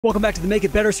Welcome back to the Make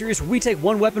It Better series, where we take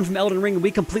one weapon from Elden Ring and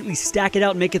we completely stack it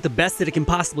out and make it the best that it can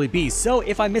possibly be. So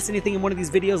if I miss anything in one of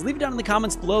these videos, leave it down in the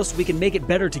comments below so we can make it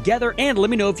better together, and let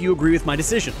me know if you agree with my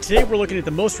decision. Today we're looking at the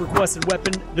most requested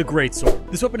weapon, the Greatsword.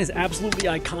 This weapon is absolutely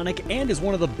iconic and is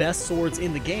one of the best swords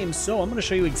in the game, so I'm going to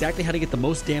show you exactly how to get the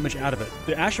most damage out of it.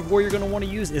 The Ash of War you're going to want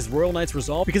to use is Royal Knight's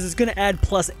Resolve, because it's going to add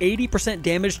plus 80%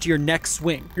 damage to your next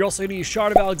swing. You're also going to use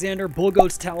Shard of Alexander,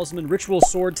 Bullgoat's Talisman, Ritual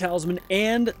Sword Talisman,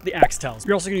 and the Axe Talisman.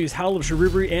 You're also going to use Howl of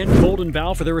Shurubri and Golden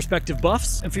Vow for their respective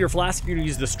buffs, and for your flask you're going to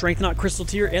use the Strength Knot Crystal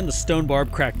tier and the Stone Barb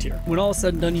Crack tier. When all is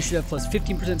said and done, you should have plus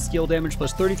 15% skill damage,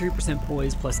 plus 33%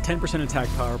 poise, plus 10% attack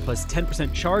power, plus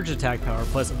 10% charged attack power,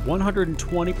 plus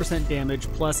 120% damage,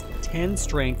 plus 10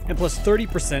 strength, and plus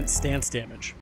 30% stance damage.